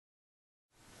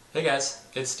Hey guys,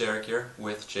 it's Derek here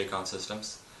with Jaycon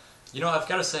Systems. You know, I've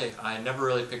got to say, I never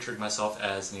really pictured myself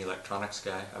as an electronics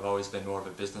guy. I've always been more of a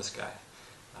business guy.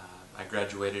 I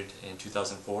graduated in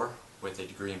 2004 with a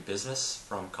degree in business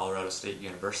from Colorado State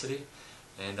University,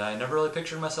 and I never really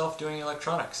pictured myself doing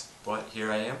electronics. But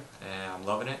here I am, and I'm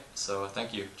loving it, so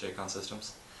thank you, Jaycon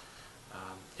Systems.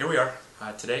 Here we are.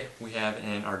 Today we have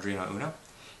an Arduino UNO,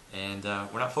 and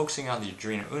we're not focusing on the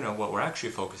Arduino UNO. What we're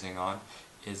actually focusing on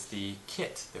is the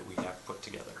kit that we have put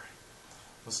together.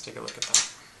 Let's take a look at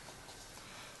that.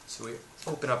 So we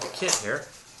open up the kit here,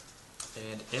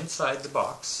 and inside the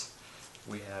box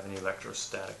we have an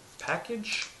electrostatic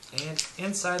package, and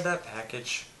inside that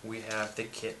package we have the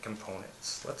kit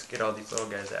components. Let's get all these little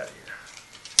guys out of here.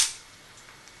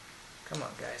 Come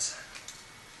on, guys.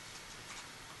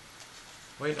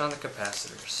 Waiting on the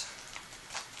capacitors.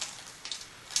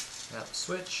 Now the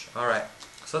switch. Alright,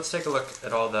 so let's take a look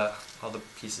at all the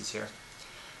pieces here.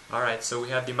 Alright, so we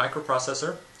have the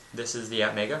microprocessor. This is the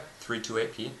Atmega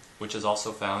 328P, which is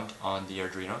also found on the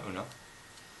Arduino UNO.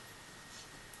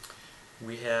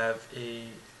 We have a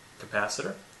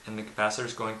capacitor, and the capacitor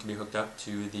is going to be hooked up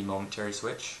to the momentary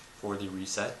switch for the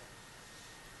reset.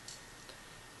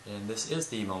 And this is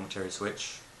the momentary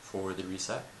switch for the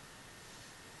reset.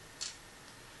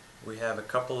 We have a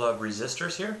couple of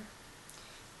resistors here.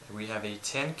 We have a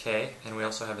 10K and we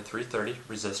also have a 330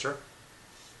 resistor.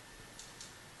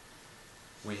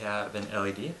 We have an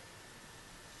LED.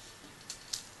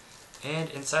 And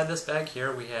inside this bag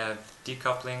here we have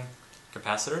decoupling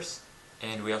capacitors,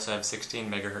 and we also have 16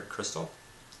 megahertz crystal.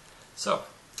 So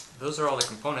those are all the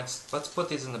components. Let's put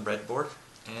these in the breadboard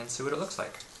and see what it looks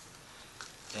like.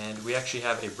 And we actually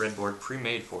have a breadboard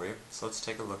pre-made for you, so let's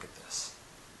take a look at this.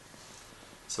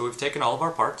 So we've taken all of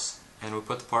our parts and we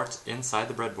put the parts inside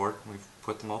the breadboard. We've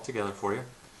put them all together for you.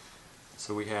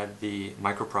 So we had the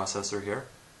microprocessor here.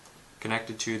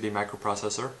 Connected to the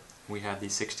microprocessor we have the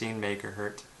 16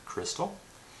 megahertz crystal,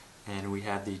 and we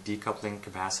have the decoupling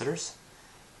capacitors,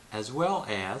 as well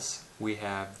as we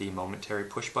have the momentary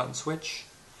push button switch.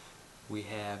 We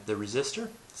have the resistor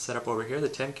set up over here, the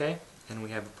 10K, and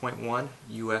we have a 0.1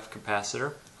 UF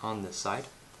capacitor on this side.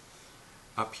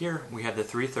 Up here we have the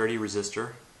 330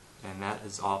 resistor, and that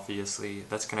is obviously,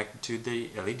 that's connected to the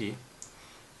LED.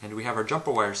 And we have our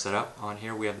jumper wire set up. On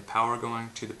here we have the power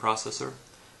going to the processor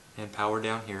and power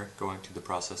down here going to the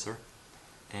processor.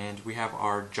 And we have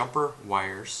our jumper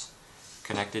wires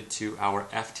connected to our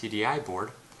FTDI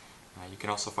board. You can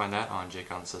also find that on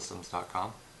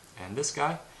jayconsystems.com. And this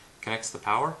guy connects the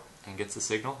power and gets the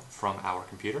signal from our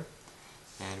computer.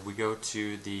 And we go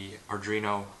to the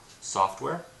Arduino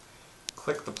software,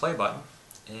 click the play button,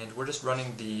 and we're just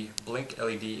running the blink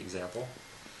LED example.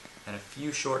 In a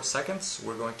few short seconds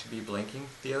we're going to be blinking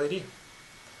the LED.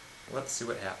 Let's see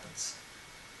what happens.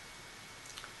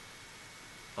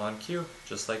 On cue,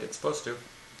 just like it's supposed to,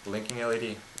 blinking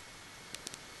LED.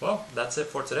 Well, that's it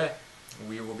for today.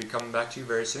 We will be coming back to you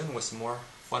very soon with some more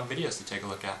fun videos to take a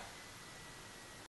look at.